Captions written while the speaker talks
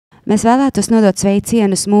Mēs vēlētos nodot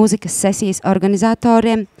sveicienus mūzikas sesijas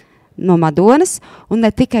organizatoriem no Madonas, un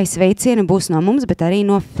ne tikai sveicieni būs no mums, bet arī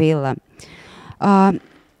no Fila.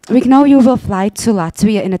 We know you will fly to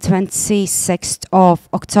Latvia in the 26th of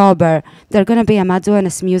October. There's going to be a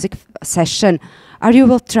Madona's music session. Are you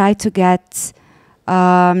will try to get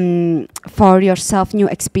for yourself new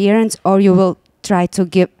experience, or you will try to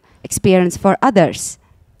give experience for others?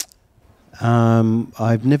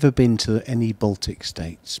 I've never been to any Baltic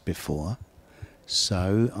states before,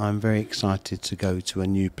 so I'm very excited to go to a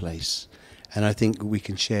new place, and I think we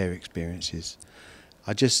can share experiences.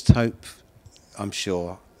 I just hope, I'm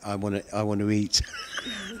sure, I want to eat.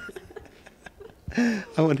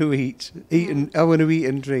 I want to eat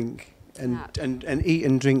and drink, and eat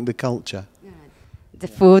and drink the culture. The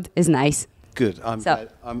food is nice. Good.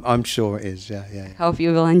 I'm sure it is. Yeah. Hope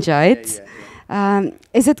you will enjoy it.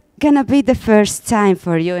 Is it gonna be the first time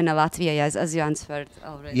for you in Latvia, as you answered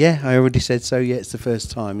already? Yeah, I already said so. Yeah, it's the first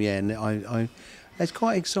time. Yeah, and I was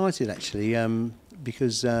quite excited actually,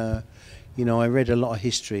 because you know, I read a lot of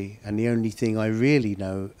history, and the only thing I really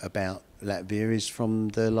know about Latvia is from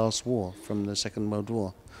the last war, from the Second World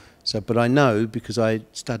War. So, but I know because I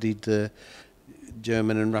studied the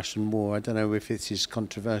German and Russian War. I don't know if this is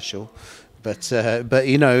controversial, but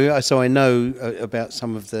you know, so I know about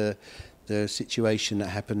some of the situation that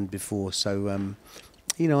happened before. So,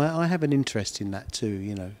 you know, I have an interest in that too.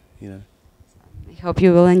 You know. I hope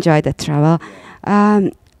you will enjoy the travel.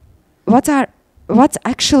 What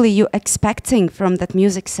actually you expecting from that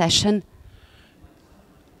music session?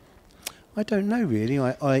 I don't know really.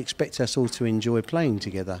 I expect us all to enjoy playing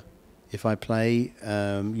together. If I play,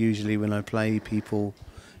 usually when I play, people,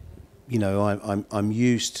 you know, I'm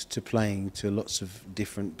used to playing to lots of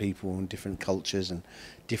different people and different cultures and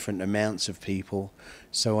different amounts of people.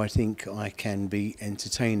 So I think I can be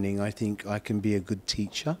entertaining. I think I can be a good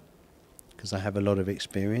teacher because I have a lot of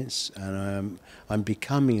experience, and I'm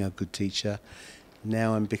becoming a good teacher.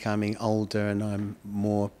 Now I'm becoming older and I'm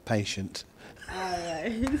more patient.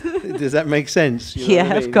 Does that make sense? You know Yeah,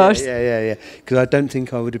 what I mean? of course. Yeah. Because I don't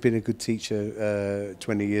think I would have been a good teacher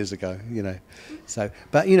 20 years ago, you know. So,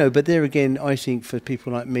 but you know, but there again, I think for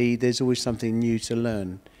people like me, there's always something new to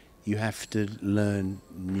learn. You have to learn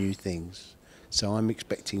new things. So I'm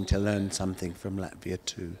expecting to learn something from Latvia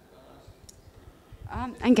too.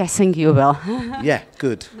 I'm guessing you will. Yeah,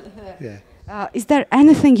 good. Yeah. Is there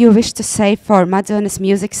anything you wish to say for Madona's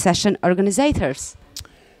music session organizers?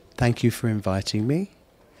 Thank you for inviting me,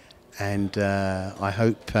 and I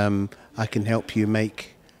hope I can help you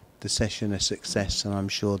make the session a success, and I'm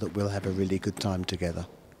sure that we'll have a really good time together.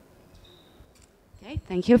 Okay,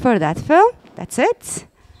 thank you for that, Phil. That's it.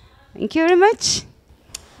 Thank you very much.